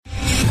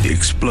The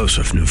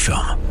explosive new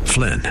film,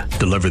 Flynn,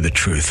 deliver the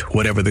truth,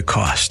 whatever the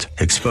cost,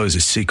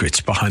 exposes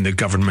secrets behind the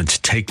government's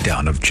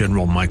takedown of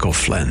General Michael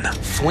Flynn.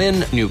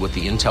 Flynn knew what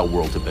the intel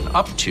world had been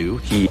up to.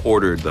 He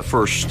ordered the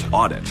first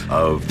audit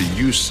of the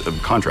use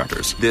of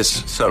contractors.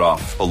 This set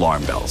off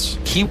alarm bells.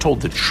 He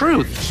told the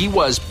truth. He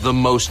was the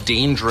most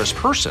dangerous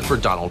person for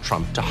Donald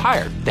Trump to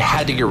hire. They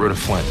had to get rid of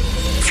Flynn.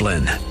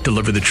 Flynn,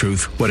 deliver the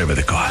truth, whatever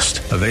the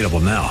cost. Available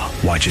now.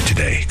 Watch it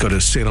today. Go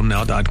to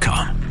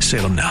salemnow.com.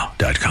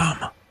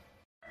 salemnow.com.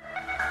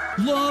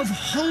 Love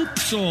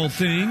hopes all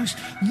things.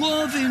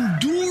 Love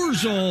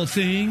endures all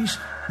things.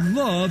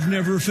 Love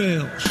never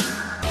fails.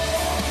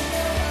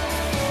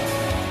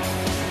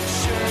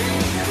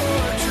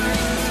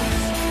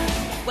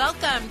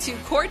 Welcome to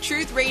Core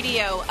Truth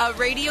Radio, a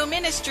radio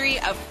ministry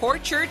of Core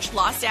Church,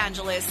 Los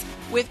Angeles,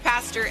 with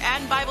pastor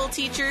and Bible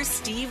teacher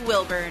Steve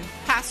Wilburn.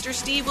 Pastor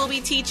Steve will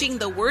be teaching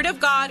the Word of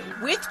God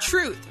with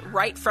truth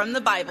right from the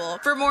Bible.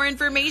 For more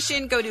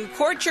information, go to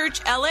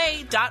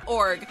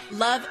corechurchla.org.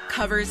 Love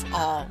covers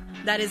all.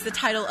 That is the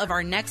title of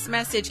our next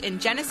message in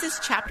Genesis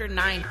chapter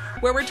 9,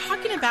 where we're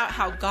talking about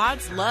how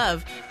God's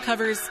love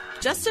covers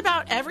just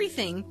about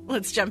everything.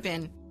 Let's jump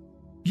in.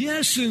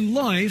 Yes, in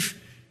life,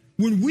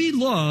 when we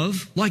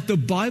love, like the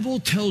Bible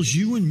tells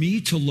you and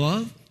me to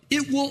love,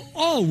 it will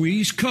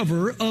always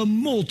cover a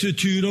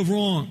multitude of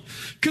wrong.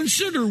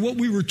 Consider what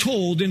we were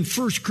told in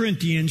 1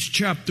 Corinthians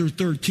chapter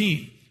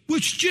 13,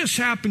 which just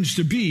happens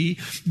to be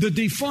the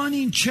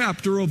defining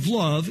chapter of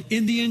love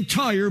in the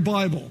entire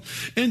Bible.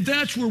 And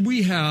that's where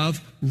we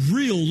have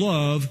real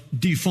love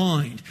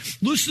defined.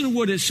 Listen to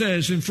what it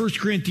says in 1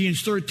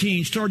 Corinthians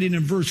 13, starting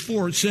in verse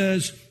 4. It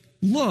says,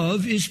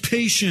 love is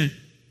patient.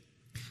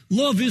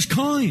 Love is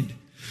kind.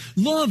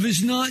 Love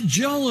is not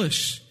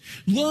jealous.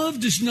 Love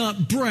does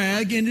not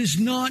brag and is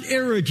not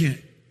arrogant.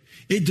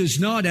 It does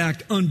not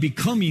act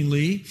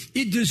unbecomingly.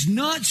 It does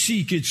not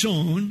seek its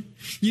own.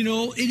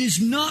 It is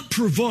not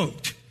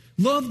provoked.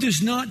 Love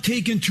does not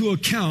take into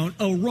account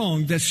a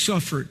wrong that's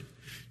suffered.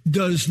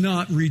 Does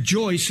not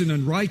rejoice in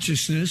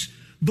unrighteousness,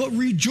 but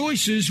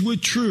rejoices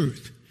with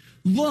truth.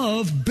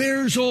 Love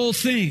bears all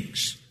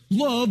things.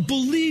 Love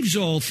believes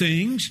all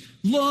things.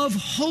 Love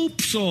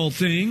hopes all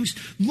things.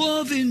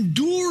 Love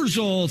endures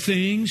all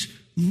things.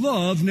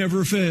 Love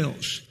never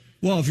fails.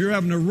 Well, if you're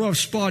having a rough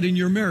spot in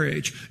your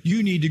marriage,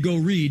 you need to go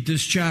read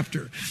this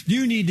chapter.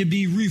 You need to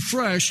be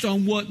refreshed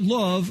on what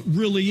love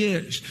really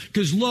is.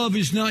 Because love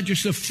is not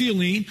just a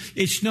feeling.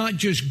 It's not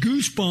just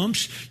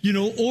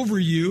goosebumps, over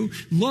you.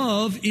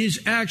 Love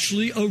is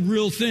actually a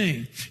real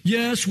thing.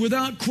 Yes,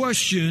 without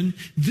question,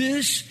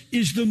 this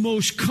is the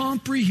most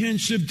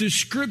comprehensive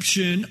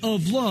description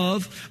of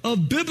love,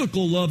 of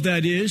biblical love,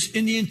 that is,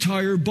 in the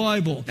entire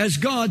Bible, as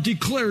God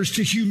declares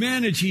to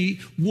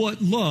humanity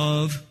what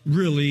love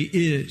really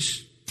is.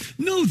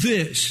 Know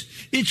this,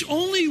 it's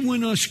only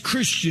when us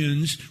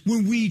Christians,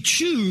 when we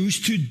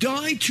choose to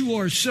die to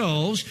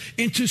ourselves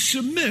and to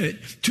submit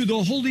to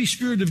the Holy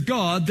Spirit of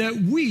God, that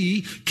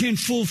we can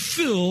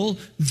fulfill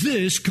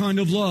this kind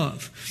of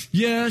love.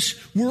 Yes,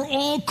 we're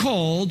all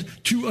called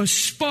to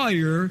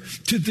aspire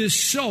to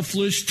this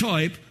selfless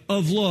type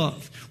of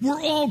love.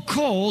 We're all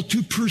called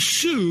to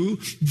pursue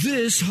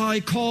this high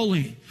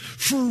calling.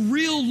 For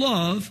real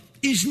love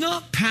is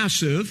not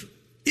passive,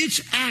 it's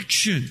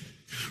action.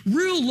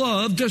 Real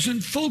love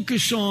doesn't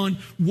focus on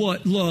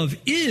what love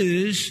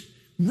is,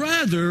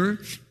 rather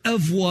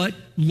of what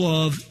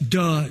love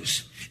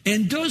does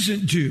and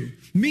doesn't do.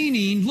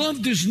 Meaning,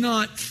 love does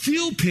not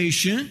feel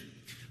patient.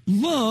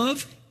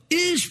 Love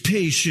is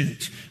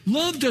patient.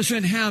 Love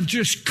doesn't have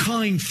just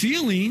kind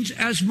feelings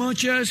as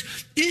much as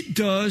it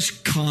does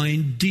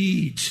kind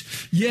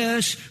deeds.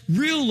 Yes,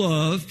 real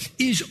love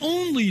is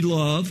only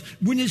love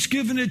when it's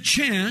given a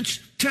chance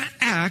to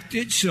act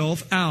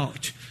itself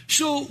out.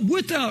 So,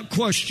 without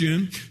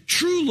question,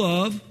 true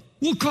love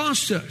will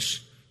cost us.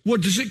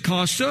 What does it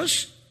cost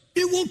us?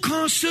 It will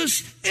cost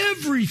us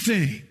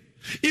everything.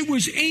 It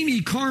was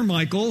Amy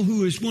Carmichael,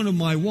 who is one of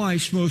my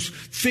wife's most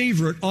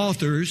favorite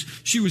authors.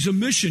 She was a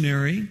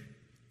missionary,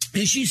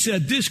 and she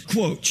said this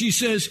quote. She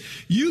says,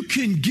 "You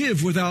can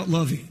give without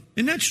loving."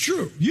 And that's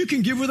true. You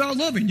can give without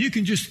loving. You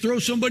can just throw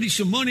somebody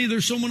some money.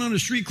 There's someone on a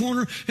street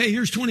corner. Hey,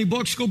 here's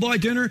 $20. Go buy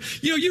dinner.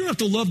 You don't have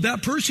to love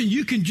that person.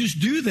 You can just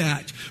do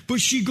that.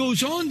 But she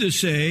goes on to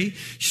say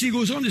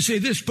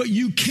this, but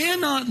you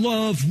cannot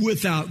love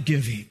without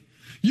giving.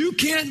 You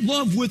can't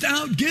love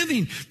without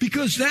giving,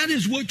 because that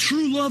is what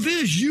true love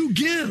is. You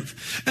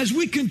give. As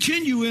we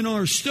continue in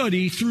our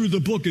study through the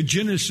book of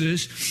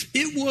Genesis,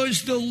 it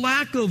was the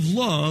lack of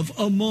love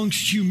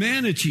amongst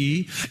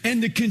humanity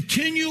and the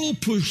continual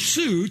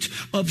pursuit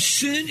of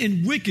sin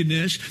and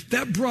wickedness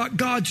that brought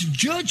God's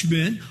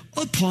judgment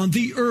upon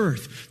the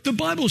earth. The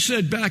Bible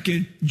said back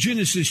in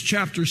Genesis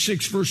chapter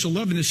 6, verse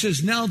 11, it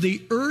says, "Now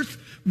the earth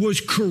was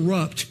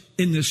corrupt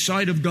in the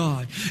sight of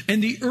God,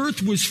 and the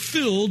earth was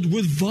filled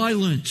with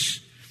violence."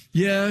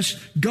 Yes,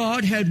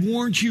 God had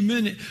warned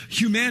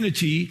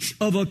humanity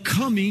of a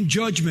coming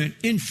judgment.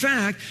 In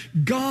fact,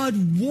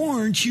 God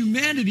warned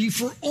humanity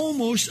for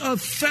almost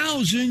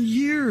 1,000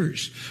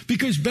 years.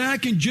 Because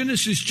back in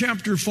Genesis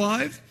chapter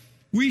 5,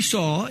 we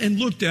saw and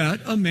looked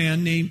at a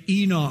man named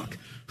Enoch,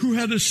 who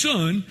had a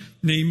son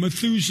named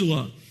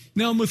Methuselah.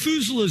 Now,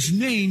 Methuselah's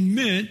name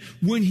meant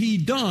when he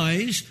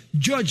dies,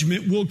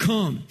 judgment will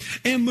come.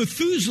 And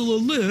Methuselah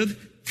lived,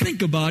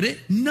 think about it,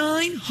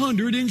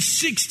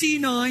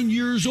 969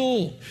 years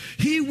old.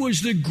 He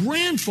was the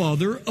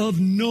grandfather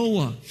of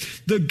Noah.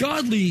 The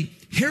godly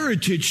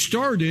heritage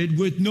started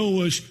with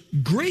Noah's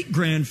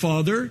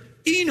great-grandfather,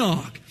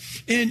 Enoch.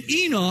 And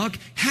Enoch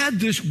had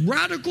this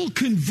radical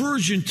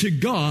conversion to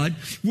God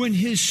when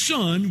his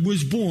son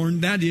was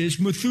born, that is,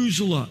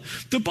 Methuselah.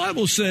 The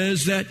Bible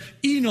says that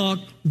Enoch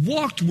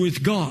walked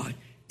with God,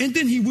 and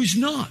then he was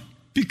not,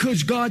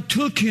 because God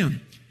took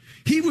him.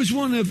 He was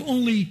one of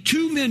only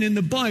 2 men in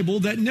the Bible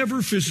that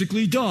never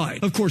physically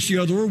died. Of course, the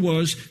other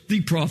was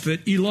the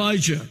prophet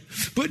Elijah.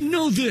 But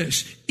know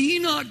this,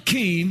 Enoch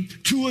came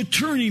to a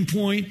turning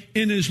point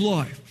in his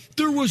life.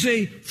 There was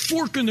a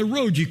fork in the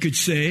road, you could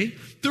say.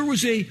 There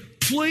was a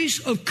place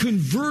of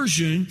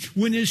conversion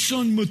when his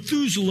son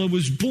Methuselah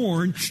was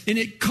born, and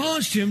it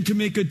caused him to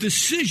make a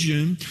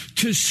decision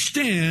to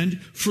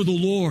stand for the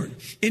Lord.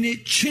 And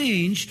it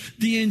changed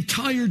the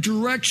entire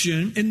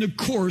direction and the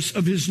course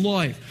of his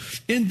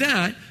life. And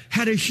that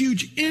had a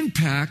huge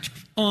impact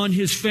on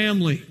his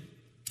family.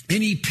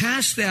 And he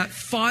passed that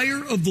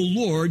fire of the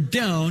Lord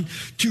down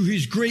to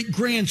his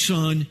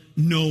great-grandson,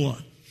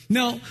 Noah.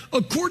 Now,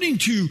 according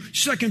to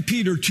 2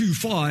 Peter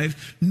 2:5,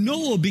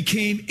 Noah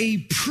became a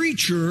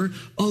preacher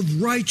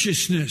of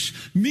righteousness,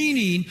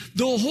 meaning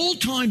the whole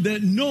time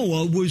that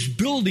Noah was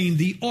building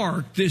the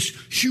ark, this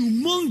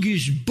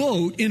humongous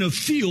boat in a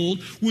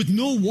field with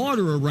no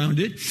water around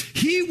it,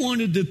 he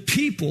wanted the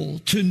people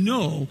to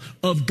know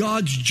of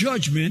God's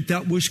judgment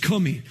that was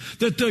coming,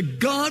 that the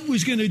God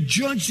was going to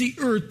judge the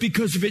earth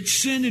because of its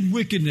sin and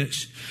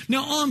wickedness.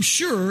 Now, I'm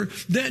sure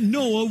that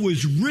Noah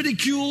was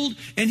ridiculed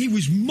and he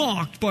was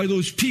mocked by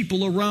those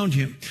people around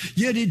him.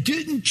 Yet it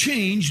didn't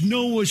change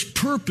Noah's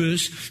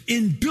purpose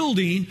in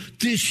building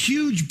this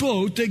huge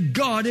boat that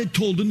God had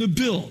told him to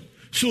build.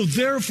 So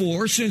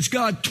therefore, since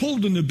God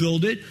told him to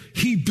build it,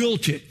 he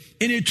built it.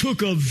 And it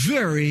took a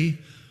very,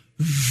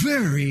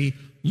 very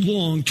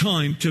long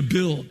time to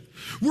build.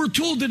 We're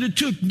told that it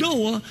took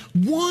Noah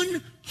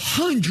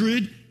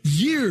 100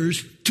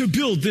 years to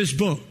build this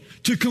boat,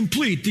 to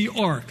complete the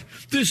ark.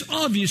 This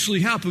obviously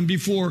happened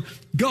before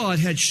God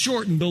had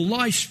shortened the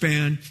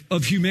lifespan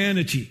of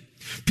humanity.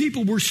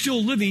 People were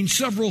still living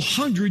several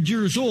hundred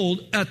years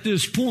old at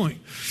this point.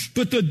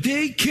 But the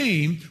day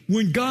came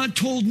when God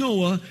told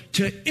Noah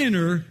to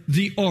enter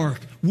the ark,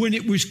 when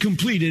it was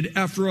completed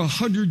after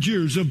 100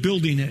 years of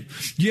building it.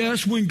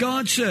 Yes, when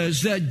God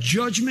says that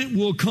judgment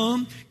will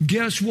come,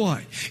 guess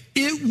what?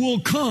 It will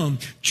come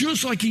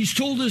just like he's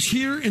told us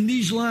here in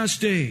these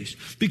last days.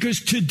 Because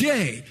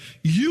today,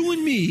 you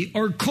and me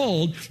are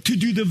called to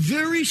do the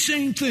very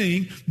same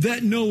thing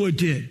that Noah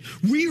did.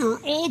 We are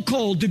all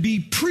called to be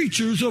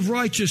preachers of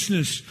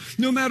righteousness.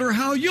 No matter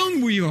how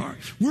young we are,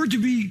 we're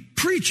to be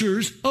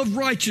preachers of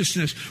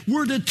righteousness.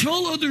 We're to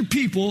tell other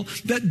people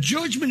that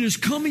judgment is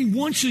coming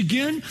once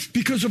again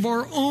because of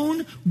our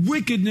own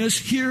wickedness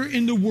here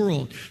in the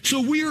world.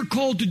 So we are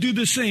called to do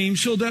the same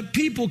so that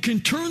people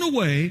can turn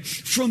away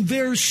from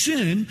their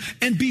sin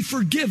and be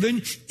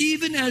forgiven,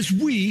 even as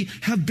we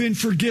have been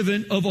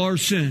forgiven of our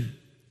sin.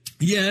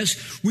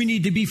 Yes, we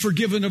need to be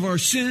forgiven of our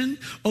sin,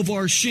 of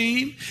our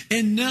shame,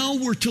 and now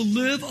we're to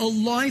live a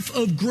life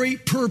of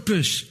great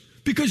purpose.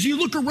 Because you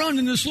look around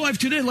in this life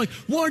today, like,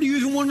 why do you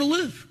even want to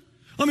live?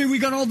 I mean, we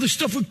got all this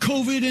stuff with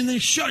COVID and the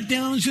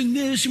shutdowns and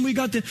this, and we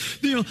got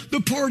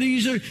the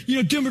parties,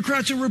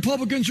 Democrats and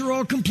Republicans are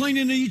all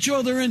complaining to each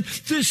other and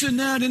this and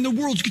that, and the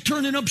world's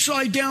turning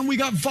upside down. We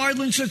got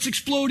violence that's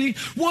exploding.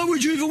 Why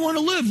would you even want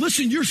to live?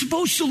 Listen, you're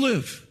supposed to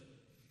live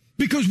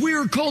because we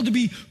are called to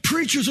be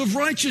preachers of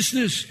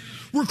righteousness.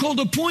 We're called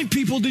to point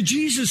people to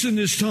Jesus in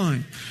this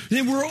time.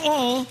 And we're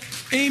all,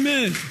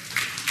 amen.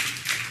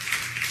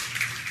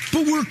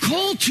 But we're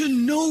called to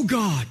know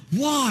God.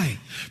 Why?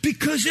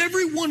 Because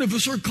every one of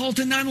us are called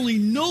to not only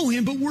know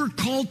him, but we're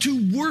called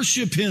to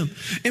worship him.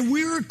 And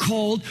we are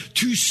called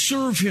to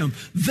serve him.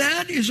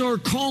 That is our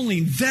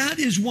calling. That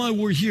is why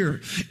we're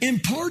here.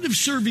 And part of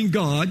serving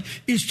God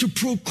is to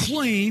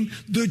proclaim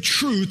the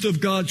truth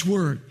of God's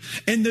word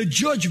and the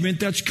judgment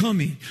that's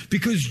coming.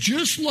 Because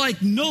just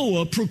like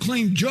Noah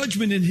proclaimed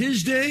judgment in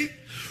his day,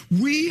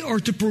 we are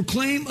to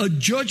proclaim a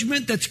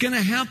judgment that's going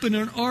to happen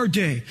in our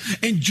day.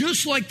 And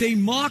just like they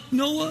mocked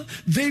Noah,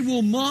 they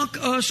will mock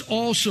us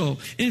also.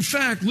 In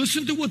fact,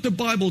 listen to what the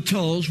Bible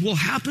tells will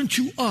happen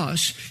to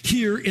us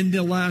here in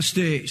the last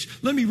days.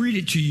 Let me read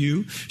it to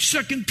you.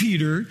 2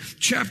 Peter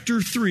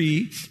chapter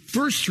 3,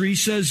 verse 3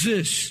 says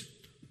this,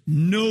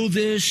 "Know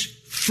this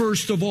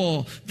first of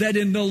all, that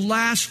in the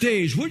last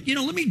days," let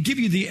me give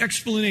you the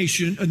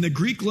explanation in the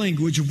Greek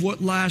language of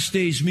what last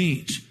days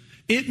means.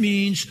 It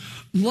means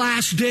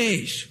last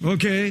days,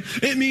 okay?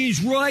 It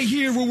means right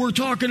here where we're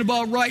talking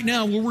about right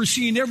now, where we're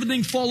seeing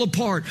everything fall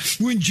apart.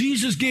 When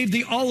Jesus gave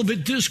the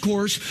Olivet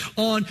Discourse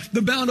on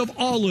the Mount of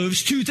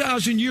Olives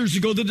 2,000 years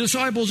ago, the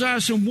disciples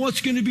asked him,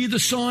 what's going to be the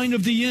sign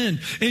of the end?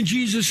 And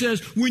Jesus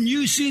says, when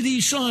you see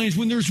these signs,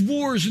 when there's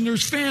wars and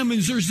there's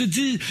famines, there's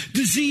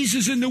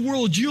diseases in the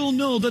world, you'll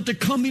know that the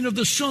coming of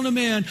the Son of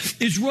Man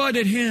is right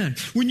at hand.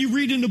 When you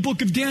read in the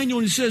book of Daniel,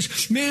 and it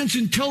says, man's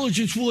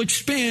intelligence will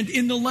expand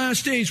in the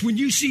last days. When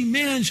you see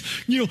man's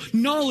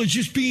knowledge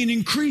is being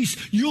increased,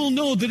 you'll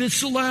know that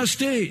it's the last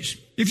days.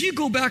 If you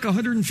go back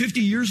 150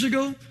 years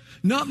ago,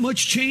 not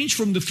much change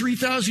from the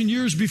 3,000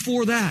 years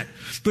before that.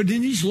 But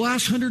in these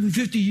last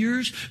 150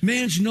 years,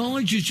 man's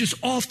knowledge is just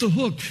off the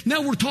hook.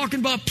 Now we're talking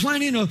about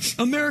planting an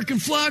American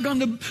flag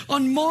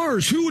on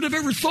Mars. Who would have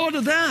ever thought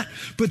of that?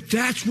 But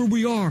that's where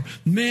we are.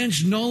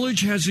 Man's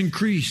knowledge has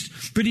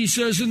increased. But he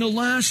says in the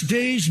last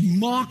days,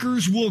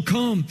 mockers will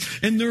come.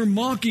 And they're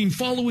mocking,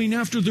 following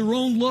after their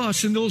own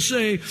lusts. And they'll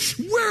say,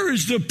 where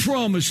is the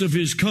promise of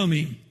his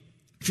coming?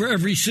 For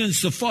ever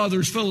since the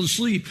fathers fell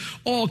asleep,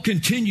 all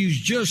continues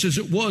just as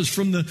it was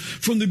from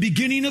the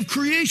beginning of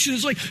creation.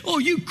 It's like, oh,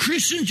 you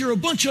Christians, you're a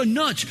bunch of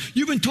nuts.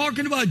 You've been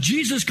talking about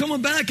Jesus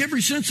coming back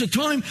ever since the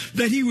time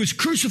that he was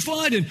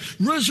crucified and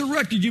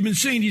resurrected. You've been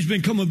saying he's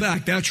been coming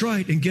back. That's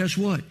right. And guess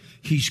what?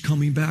 He's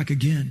coming back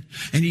again.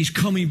 And he's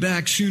coming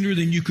back sooner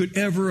than you could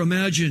ever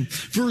imagine.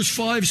 Verse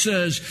 5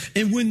 says,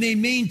 and when they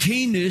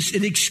maintain this,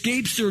 it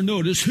escapes their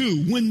notice.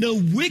 Who? When the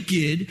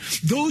wicked,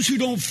 those who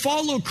don't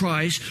follow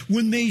Christ,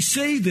 when they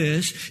say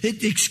this,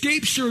 it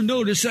escapes their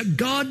notice that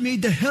God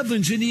made the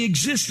heavens and he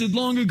existed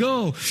long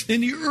ago.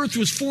 And the earth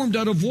was formed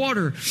out of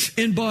water.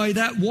 And by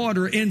that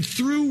water, and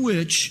through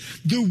which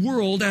the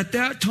world at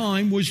that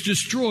time was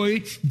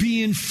destroyed,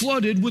 being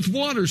flooded with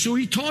water. So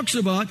he talks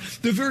about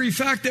the very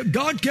fact that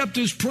God kept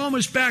his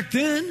promise back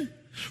then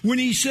when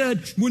he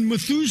said, when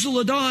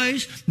Methuselah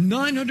dies,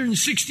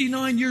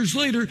 969 years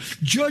later,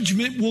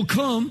 judgment will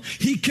come.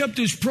 He kept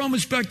his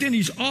promise back then.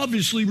 He's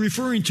obviously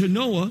referring to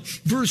Noah.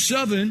 Verse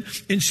 7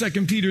 in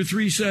 2 Peter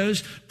 3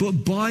 says,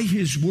 but by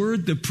his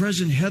word, the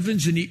present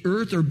heavens and the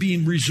earth are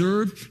being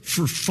reserved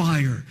for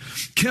fire,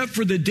 kept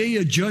for the day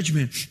of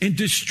judgment and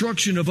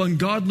destruction of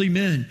ungodly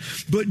men.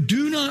 But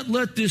do not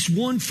let this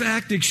one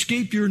fact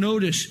escape your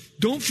notice.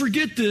 Don't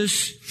forget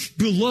this,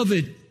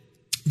 beloved,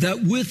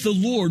 that with the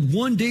Lord,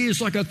 one day is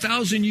like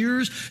 1,000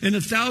 years, and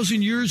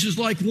 1,000 years is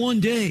like one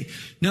day.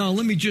 Now,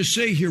 let me just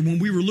say here, when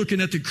we were looking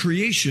at the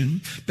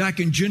creation back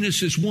in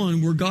Genesis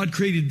 1, where God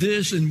created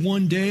this in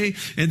one day,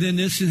 and then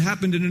this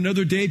happened in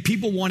another day,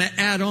 people want to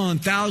add on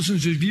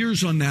thousands of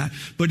years on that.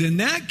 But in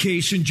that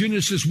case, in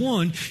Genesis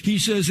 1, he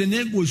says, and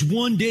it was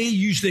one day,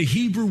 use the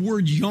Hebrew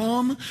word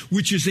yom,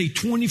 which is a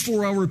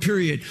 24-hour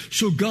period.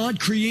 So God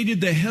created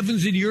the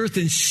heavens and the earth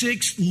in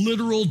 6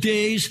 literal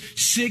days,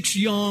 6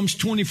 yoms,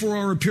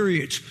 24-hour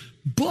periods.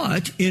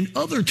 But in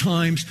other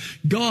times,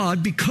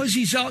 God, because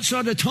he's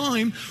outside of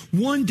time,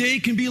 one day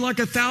can be like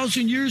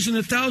 1,000 years, and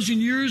 1,000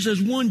 years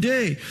as one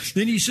day.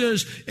 Then he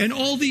says, and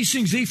all these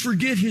things, they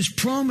forget his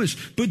promise.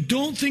 But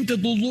don't think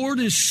that the Lord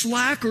is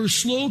slack or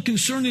slow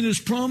concerning his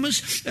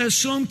promise, as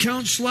some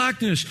count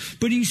slackness.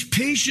 But he's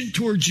patient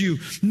towards you,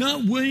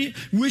 not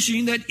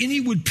wishing that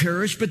any would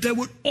perish, but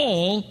that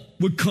all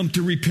would come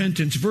to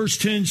repentance. Verse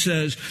 10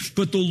 says,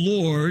 but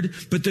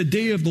the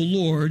day of the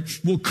Lord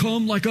will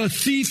come like a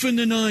thief in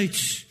the night,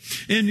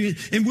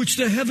 in which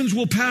the heavens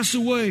will pass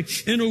away,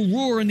 and a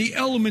roar, and the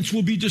elements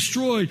will be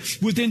destroyed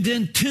with an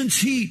intense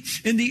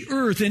heat, and the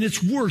earth and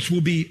its works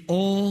will be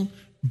all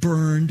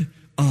burned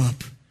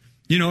up.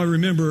 You know, I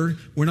remember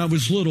when I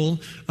was little,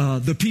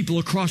 the people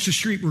across the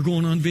street were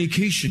going on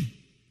vacation.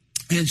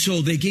 And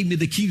so they gave me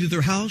the key to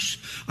their house.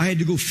 I had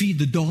to go feed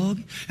the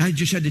dog. I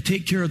just had to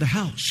take care of the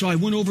house. So I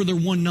went over there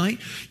one night,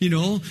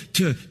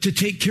 to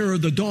take care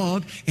of the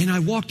dog. And I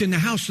walked in the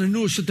house and I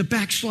noticed that the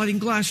back sliding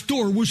glass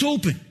door was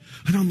open.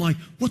 And I'm like,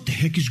 what the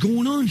heck is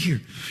going on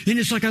here? And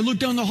it's like I look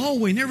down the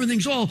hallway and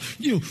everything's all,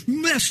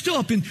 messed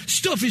up and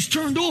stuff is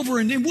turned over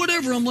and then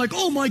whatever. I'm like,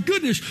 oh my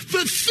goodness,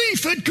 the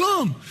thief had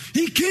come.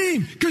 He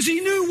came because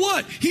he knew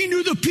what? He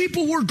knew the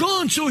people were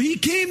gone. So he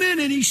came in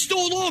and he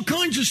stole all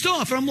kinds of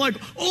stuff. And I'm like,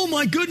 oh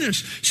my goodness.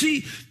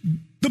 See,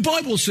 the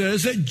Bible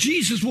says that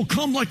Jesus will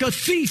come like a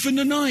thief in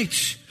the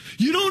night.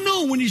 You don't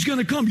know when he's going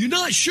to come. You're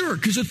not sure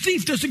because a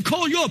thief doesn't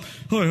call you up.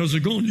 Hi, how's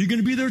it going? Are you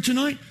going to be there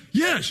tonight?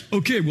 Yes.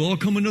 Okay, well, I'll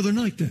come another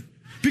night then.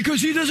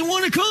 Because he doesn't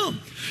want to come.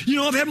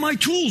 I've had my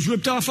tools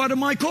ripped off out of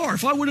my car.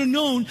 If I would have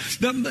known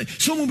that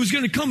someone was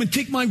going to come and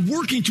take my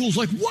working tools,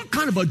 like what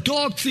kind of a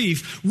dog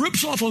thief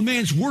rips off a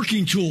man's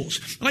working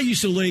tools? I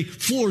used to lay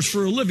floors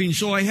for a living,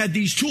 so I had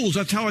these tools.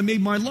 That's how I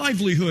made my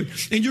livelihood.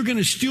 And you're going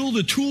to steal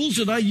the tools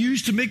that I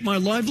used to make my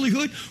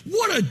livelihood?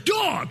 What a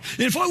dog!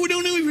 And if I would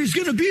have known he was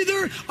going to be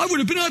there, I would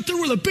have been out there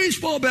with a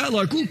baseball bat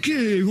like,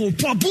 okay, well,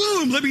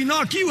 boom, let me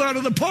knock you out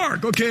of the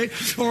park, okay?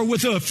 Or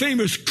with a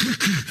famous,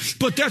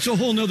 but that's a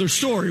whole nother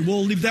story.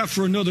 We'll leave that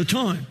for another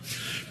time.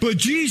 But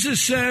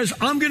Jesus says,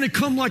 I'm going to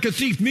come like a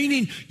thief,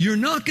 meaning you're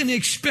not going to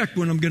expect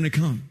when I'm going to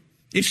come.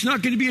 It's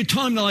not going to be a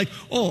time like,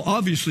 oh,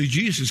 obviously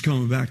Jesus is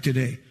coming back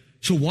today.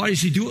 So why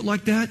does he do it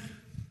like that?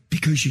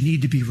 Because you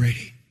need to be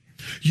ready.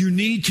 You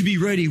need to be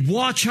ready.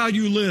 Watch how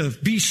you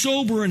live. Be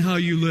sober in how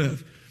you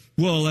live.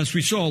 Well, as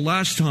we saw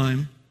last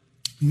time,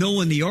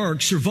 Noah and the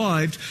ark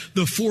survived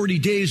the 40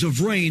 days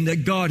of rain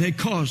that God had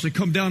caused to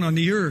come down on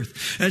the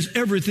earth. As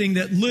everything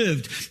that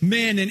lived,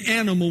 man and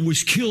animal,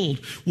 was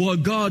killed, while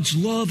God's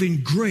love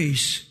and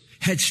grace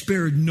had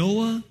spared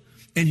Noah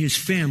and his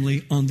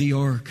family on the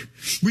ark.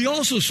 We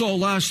also saw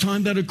last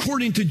time that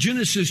according to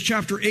Genesis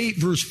chapter 8,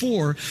 verse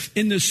 4,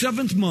 in the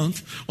 7th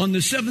month, on the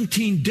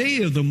 17th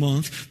day of the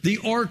month, the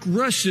ark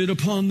rested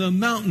upon the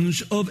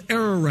mountains of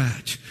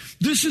Ararat.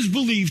 This is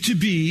believed to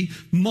be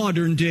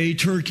modern-day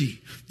Turkey.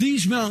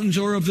 These mountains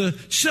are of the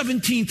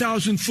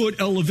 17,000-foot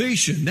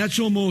elevation. That's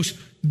almost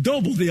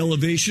double the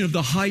elevation of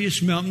the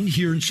highest mountain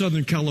here in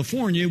Southern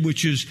California,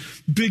 which is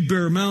Big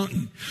Bear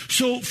Mountain.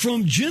 So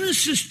from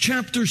Genesis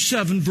chapter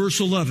 7,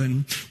 verse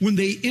 11, when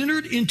they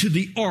entered into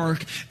the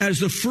ark as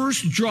the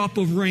first drop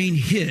of rain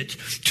hit,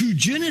 to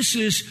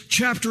Genesis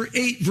chapter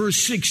 8,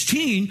 verse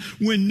 16,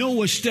 when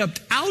Noah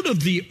stepped out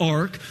of the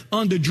ark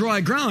onto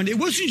dry ground, it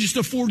wasn't just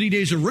the 40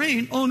 days of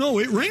rain. Oh no,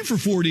 it rained for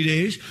 40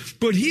 days,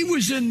 but he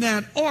was in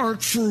that ark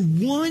for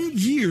 1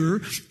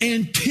 year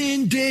and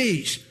 10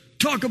 days.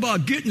 Talk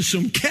about getting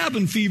some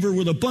cabin fever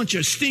with a bunch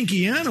of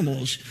stinky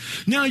animals.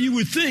 Now you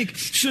would think,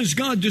 since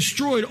God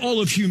destroyed all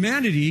of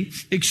humanity,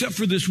 except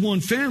for this one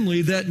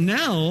family, that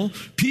now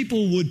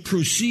people would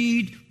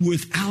proceed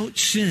without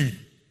sin.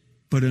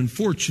 But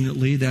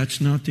unfortunately,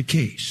 that's not the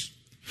case.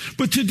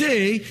 But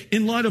today,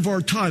 in light of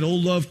our title,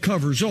 Love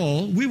Covers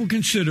All, we will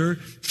consider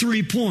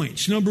 3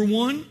 points. Number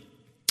 1,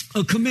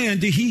 a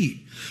command to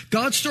heed.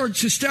 God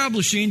starts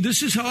establishing,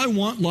 this is how I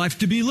want life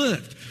to be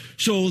lived.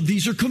 So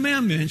these are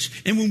commandments,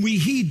 and when we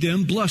heed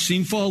them,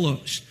 blessing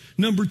follows.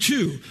 Number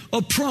 2,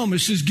 a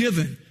promise is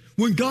given.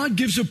 When God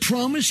gives a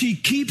promise, he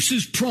keeps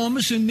his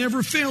promise and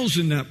never fails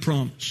in that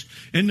promise.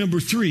 And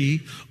number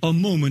 3, a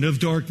moment of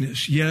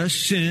darkness. Yes,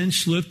 sin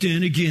slipped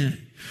in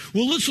again.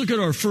 Well, let's look at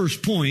our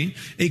first point,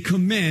 a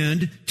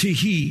command to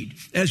heed.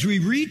 As we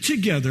read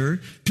together,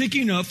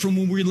 picking up from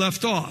when we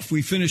left off.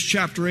 We finished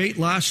chapter 8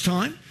 last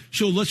time,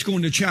 so let's go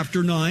into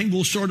chapter 9.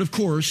 We'll start, of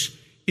course,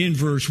 in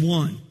verse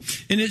 1.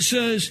 And it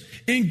says,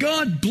 "And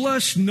God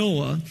blessed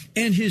Noah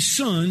and his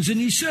sons, and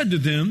he said to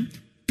them,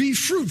 be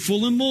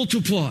fruitful and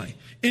multiply,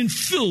 and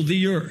fill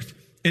the earth.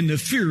 And the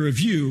fear of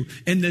you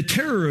and the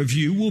terror of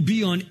you will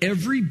be on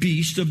every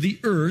beast of the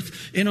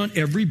earth and on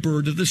every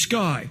bird of the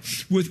sky,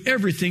 with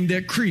everything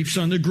that creeps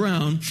on the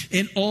ground,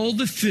 and all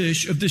the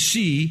fish of the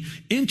sea.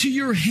 Into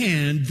your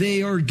hand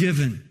they are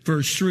given."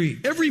 Verse 3,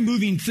 "Every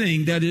moving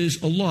thing that is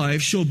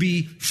alive shall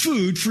be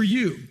food for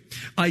you.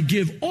 I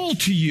give all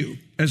to you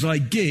as I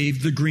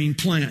gave the green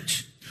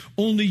plants.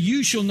 Only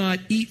you shall not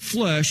eat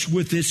flesh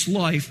with its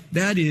life,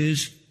 that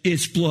is,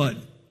 its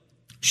blood.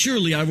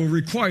 Surely I will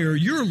require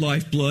your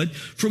lifeblood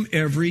from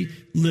every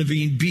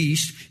living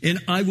beast, and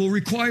I will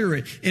require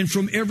it. And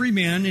from every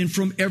man and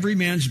from every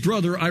man's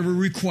brother I will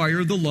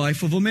require the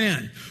life of a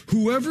man.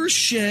 Whoever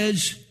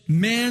sheds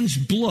man's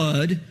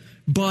blood,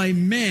 by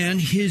man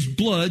his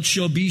blood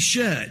shall be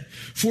shed.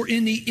 For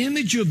in the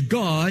image of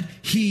God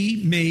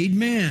he made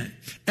man.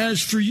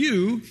 As for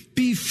you,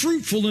 be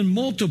fruitful and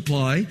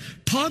multiply,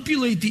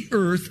 populate the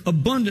earth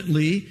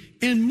abundantly,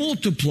 and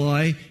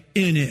multiply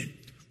in it."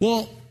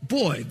 Well,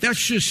 boy,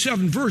 that's just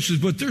 7 verses,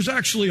 but there's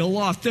actually a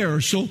lot there.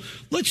 So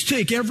let's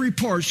take every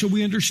part so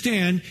we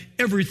understand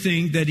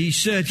everything that he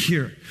said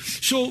here.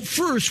 So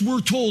first,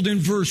 we're told in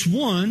verse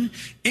 1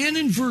 and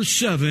in verse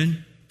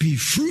 7, be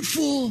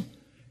fruitful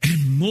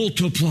and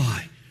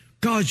multiply.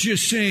 God's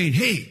just saying,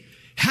 hey,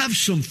 have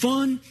some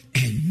fun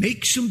and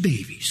make some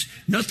babies.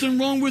 Nothing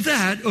wrong with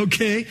that,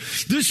 okay?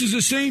 This is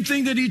the same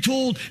thing that he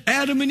told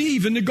Adam and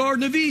Eve in the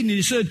Garden of Eden.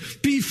 He said,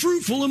 be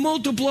fruitful and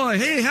multiply.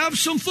 Hey, have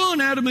some fun,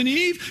 Adam and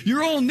Eve.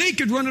 You're all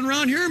naked running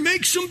around here.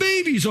 Make some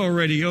babies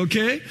already,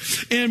 okay?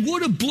 And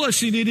what a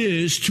blessing it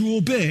is to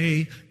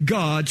obey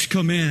God's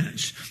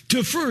commands.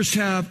 To first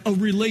have a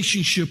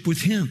relationship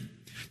with him.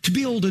 To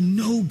be able to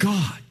know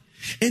God.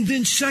 And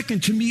then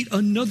second, to meet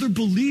another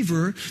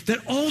believer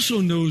that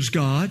also knows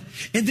God,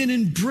 and then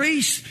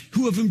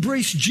who have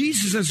embraced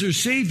Jesus as their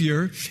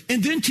Savior,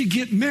 and then to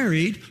get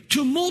married,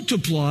 to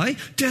multiply,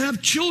 to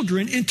have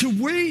children, and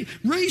to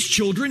raise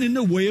children in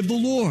the way of the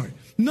Lord.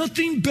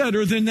 Nothing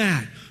better than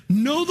that.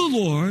 Know the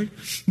Lord,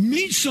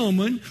 meet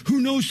someone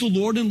who knows the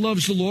Lord and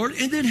loves the Lord,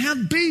 and then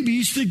have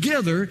babies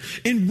together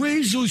and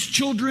raise those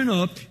children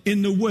up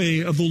in the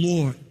way of the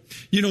Lord.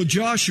 You know,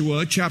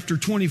 Joshua chapter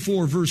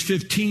 24, verse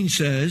 15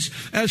 says,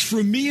 "As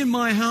for me and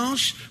my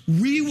house,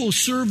 we will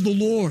serve the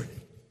Lord."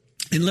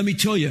 And let me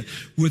tell you,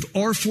 with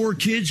our 4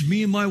 kids,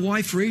 me and my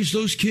wife raised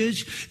those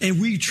kids, and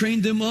we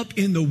trained them up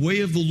in the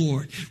way of the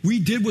Lord. We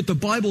did what the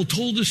Bible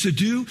told us to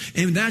do,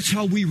 and that's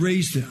how we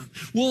raised them.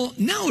 Well,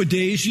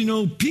 nowadays, you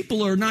know,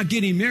 people are not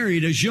getting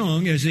married as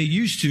young as they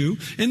used to,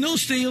 and they'll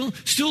still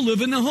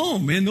live in the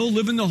home. And they'll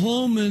live in the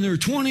home and they're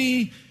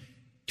 20,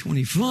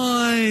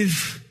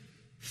 25...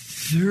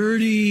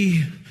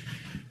 30,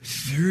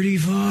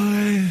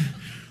 35,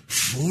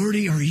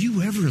 40, are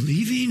you ever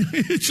leaving?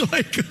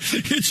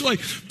 It's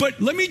like,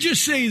 but let me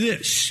just say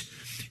this.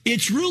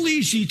 It's real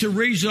easy to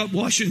raise up,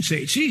 well, I shouldn't say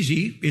it's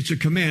easy. It's a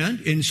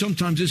command, and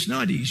sometimes it's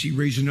not easy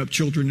raising up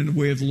children in the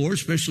way of the Lord,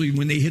 especially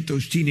when they hit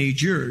those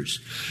teenage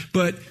years.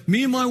 But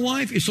me and my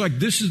wife, it's like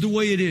this is the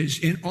way it is.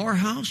 In our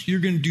house,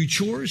 you're going to do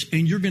chores,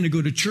 and you're going to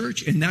go to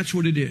church, and that's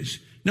what it is.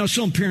 Now,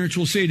 some parents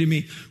will say to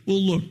me, well,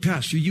 look,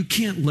 Pastor, you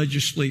can't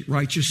legislate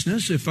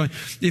righteousness.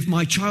 If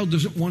my child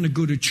doesn't want to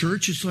go to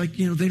church, it's like,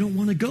 they don't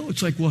want to go.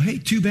 It's like, well, hey,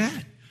 too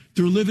bad.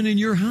 They're living in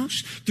your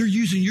house. They're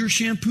using your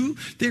shampoo.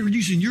 They're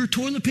using your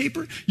toilet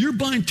paper. You're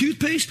buying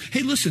toothpaste.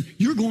 Hey, listen,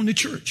 you're going to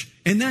church.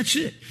 And that's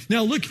it.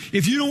 Now, look,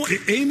 if you don't,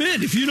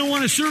 amen, if you don't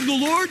want to serve the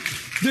Lord,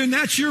 then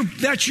that's your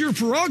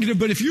prerogative.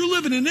 But if you're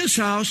living in this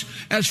house,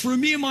 as for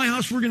me and my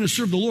house, we're going to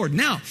serve the Lord.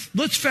 Now,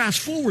 let's fast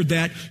forward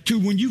that to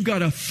when you've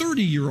got a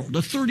 30-year-old, a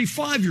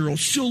 35-year-old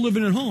still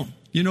living at home.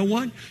 You know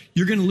what?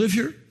 You're going to live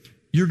here.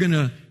 You're going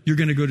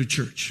to go to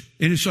church.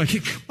 And it's like,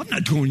 hey, I'm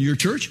not going to your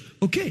church.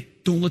 Okay,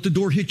 don't let the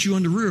door hit you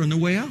on the rear on the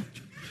way out.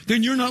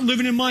 Then you're not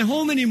living in my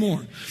home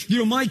anymore.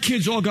 My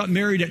kids all got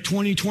married at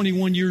 20,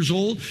 21 years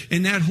old.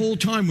 And that whole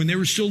time when they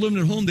were still living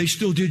at home, they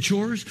still did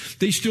chores.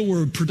 They still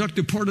were a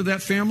productive part of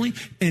that family.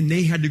 And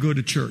they had to go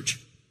to church.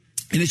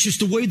 And it's just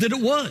the way that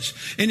it was.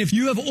 And if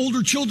you have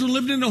older children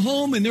living in a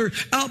home and they're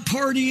out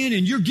partying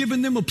and you're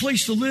giving them a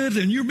place to live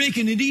and you're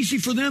making it easy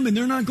for them and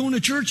they're not going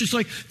to church, it's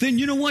like, then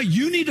you know what?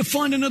 You need to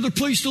find another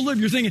place to live.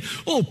 You're thinking,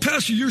 oh,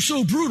 Pastor, you're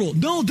so brutal.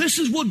 No, this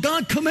is what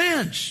God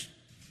commands.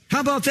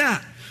 How about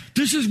that?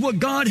 This is what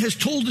God has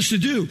told us to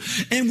do.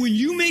 And when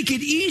you make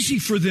it easy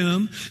for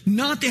them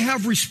not to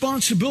have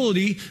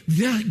responsibility,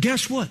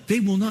 guess what? They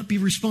will not be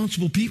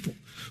responsible people.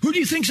 Who do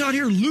you think's out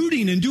here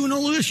looting and doing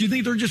all of this? You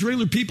think they're just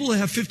regular people that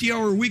have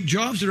 50-hour-a-week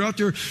jobs that are out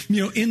there,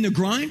 in the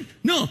grind?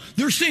 No,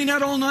 they're staying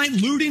out all night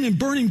looting and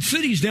burning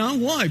cities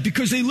down. Why?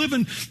 Because they live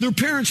in their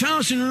parents'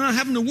 house and they're not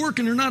having to work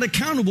and they're not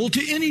accountable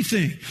to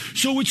anything.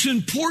 So it's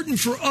important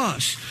for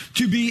us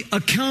to be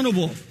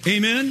accountable.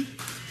 Amen?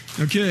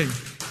 Okay.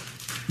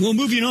 Well,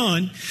 moving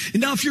on.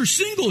 And now, if you're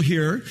single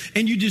here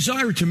and you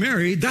desire to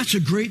marry, that's a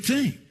great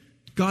thing.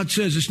 God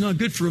says it's not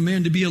good for a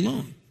man to be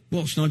alone.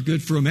 Well, it's not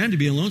good for a man to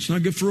be alone. It's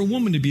not good for a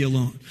woman to be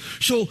alone.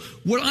 So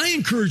what I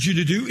encourage you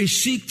to do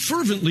is seek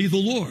fervently the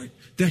Lord,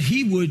 that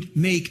he would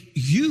make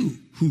you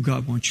who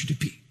God wants you to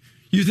be.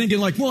 You're thinking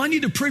like, well, I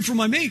need to pray for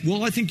my mate.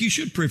 Well, I think you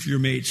should pray for your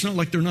mate. It's not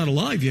like they're not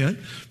alive yet.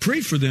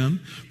 Pray for them,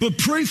 but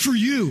pray for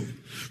you.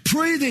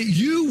 Pray that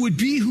you would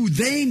be who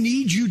they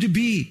need you to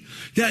be.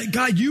 That,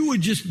 God, you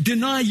would just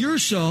deny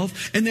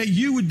yourself and that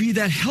you would be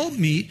that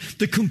helpmeet,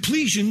 the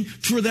completion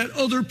for that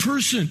other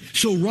person.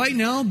 So right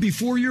now,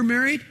 before you're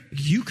married,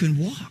 you can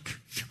walk.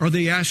 Are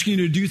they asking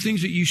you to do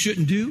things that you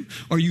shouldn't do?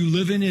 Are you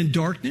living in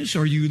darkness?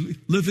 Are you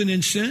living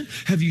in sin?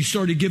 Have you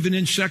started giving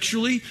in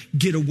sexually?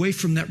 Get away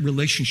from that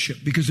relationship.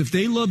 Because if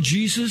they love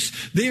Jesus,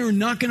 they are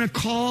not going to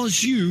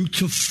cause you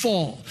to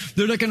fall.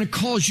 They're not going to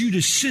cause you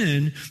to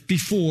sin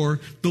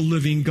before the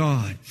living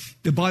God.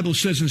 The Bible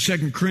says in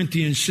 2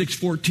 Corinthians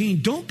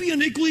 6:14, don't be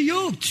unequally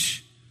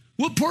yoked.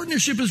 What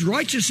partnership is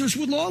righteousness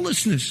with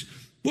lawlessness?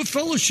 What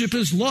fellowship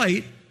is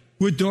light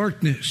with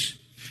darkness?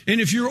 And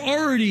if you're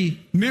already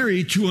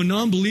married to a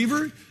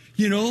non-believer,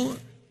 God,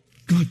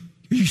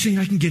 are you saying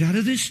I can get out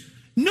of this?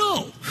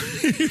 No.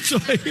 It's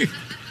like,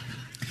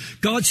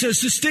 God says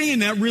to stay in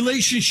that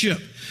relationship.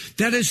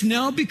 That has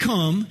now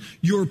become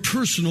your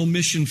personal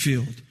mission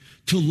field,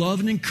 to love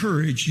and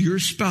encourage your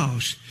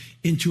spouse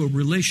into a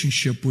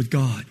relationship with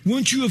God.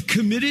 Once you have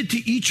committed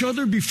to each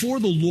other before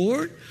the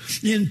Lord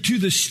and to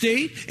the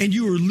state, and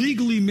you are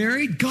legally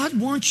married, God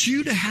wants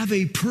you to have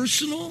a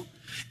personal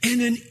and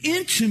an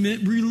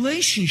intimate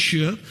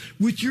relationship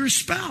with your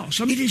spouse.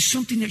 I mean, it is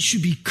something that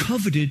should be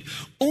coveted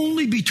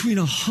only between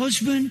a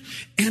husband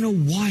and a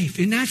wife.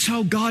 And that's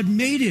how God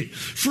made it.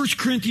 1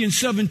 Corinthians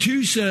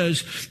 7:2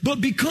 says,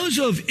 but because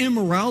of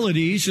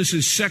immoralities, this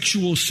is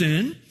sexual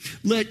sin,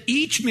 let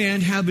each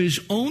man have his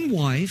own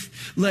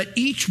wife, let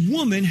each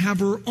woman have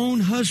her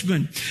own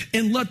husband,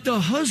 and let the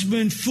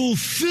husband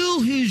fulfill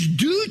his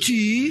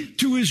duty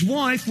to his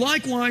wife,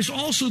 likewise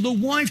also the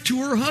wife to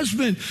her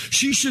husband.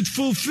 She should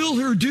fulfill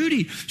her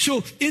duty.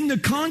 So in the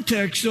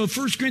context of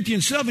 1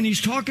 Corinthians 7,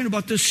 he's talking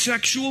about the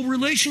sexual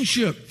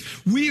relationship.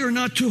 We are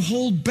not to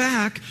hold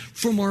back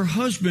from our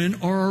husband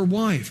or our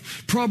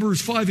wife.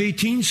 Proverbs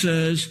 5:18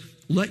 says,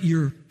 let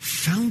your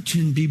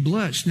fountain be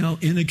blessed. Now,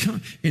 in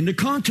the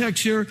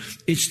context here,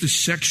 it's the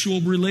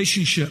sexual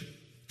relationship.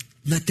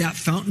 Let that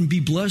fountain be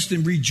blessed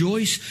and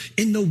rejoice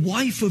in the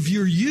wife of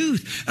your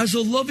youth. As a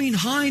loving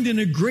hind and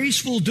a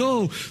graceful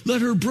doe,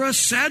 let her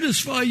breast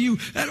satisfy you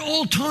at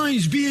all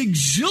times. Be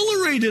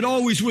exhilarated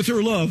always with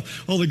her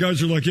love. All the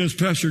guys are like, yes,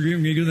 Pastor,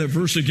 can you get that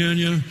verse again?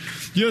 Yeah.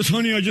 Yes,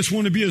 honey, I just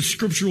want to be a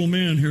scriptural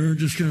man here.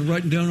 Just kind of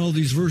writing down all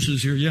these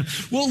verses here. Yeah.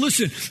 Well,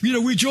 listen,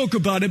 we joke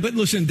about it, but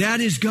listen, that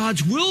is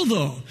God's will,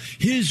 though.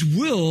 His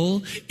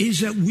will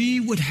is that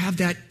we would have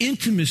that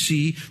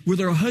intimacy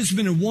with our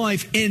husband and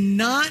wife and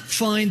not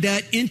find that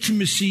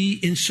intimacy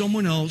in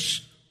someone else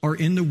are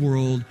in the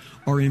world,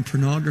 are in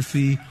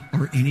pornography,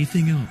 or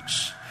anything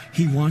else.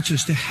 He wants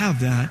us to have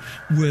that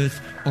with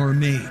our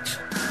mate.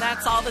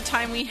 That's all the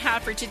time we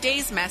have for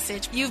today's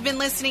message. You've been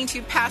listening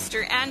to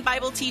Pastor and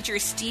Bible teacher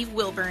Steve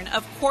Wilburn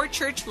of Core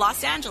Church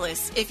Los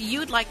Angeles. If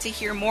you'd like to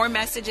hear more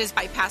messages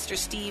by Pastor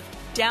Steve,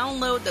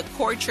 download the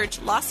Core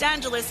Church Los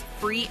Angeles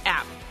free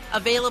app.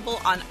 Available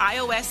on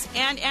iOS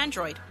and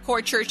Android.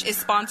 Core Church is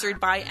sponsored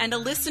by and a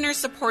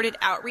listener-supported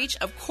outreach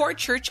of Core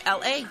Church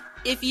LA.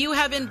 If you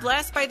have been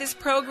blessed by this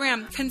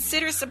program,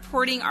 consider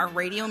supporting our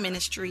radio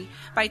ministry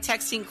by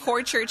texting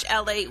Core Church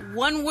LA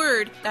one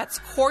word, that's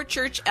Core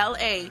Church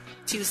LA,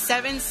 to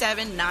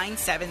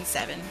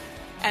 77977.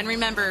 And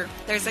remember,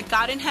 there's a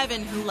God in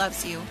heaven who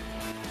loves you.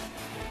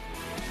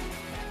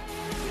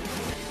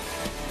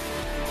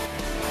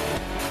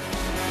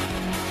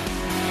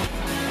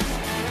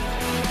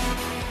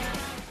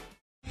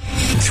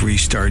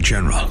 Three-star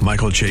General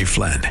Michael J.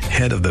 Flynn,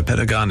 head of the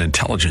Pentagon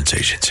Intelligence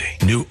Agency,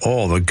 knew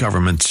all the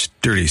government's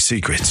dirty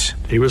secrets.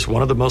 He was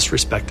one of the most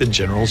respected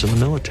generals in the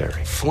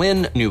military.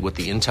 Flynn knew what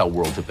the intel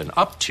world had been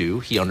up to.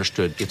 He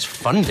understood its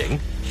funding.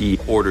 He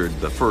ordered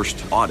the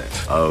first audit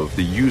of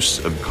the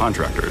use of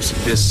contractors.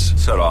 This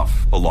set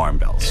off alarm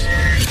bells.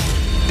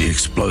 The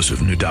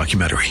explosive new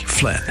documentary,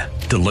 Flynn,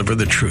 Deliver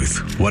the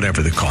Truth,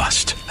 Whatever the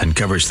Cost,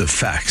 uncovers the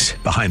facts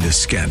behind this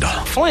scandal.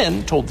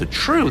 Flynn told the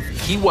truth.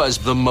 He was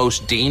the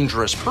most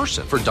dangerous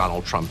person for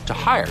Donald Trump to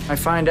hire. I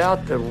find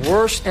out the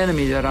worst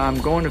enemy that I'm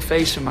going to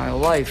face in my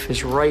life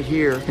is right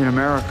here in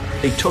America.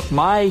 They took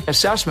my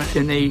assessment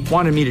and they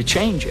wanted me to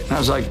change it. And I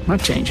was like, I'm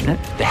not changing it.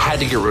 They had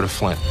to get rid of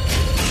Flynn.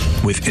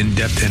 With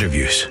in-depth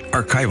interviews,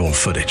 archival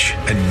footage,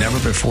 and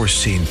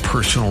never-before-seen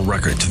personal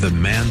records of the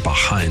man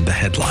behind the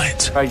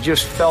headlines. I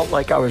just felt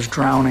like I was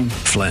drowning.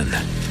 Flynn,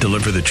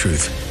 Deliver the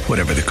Truth,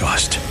 Whatever the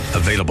Cost.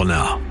 Available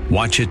now.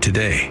 Watch it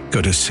today.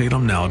 Go to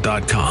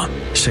salemnow.com.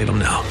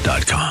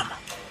 salemnow.com.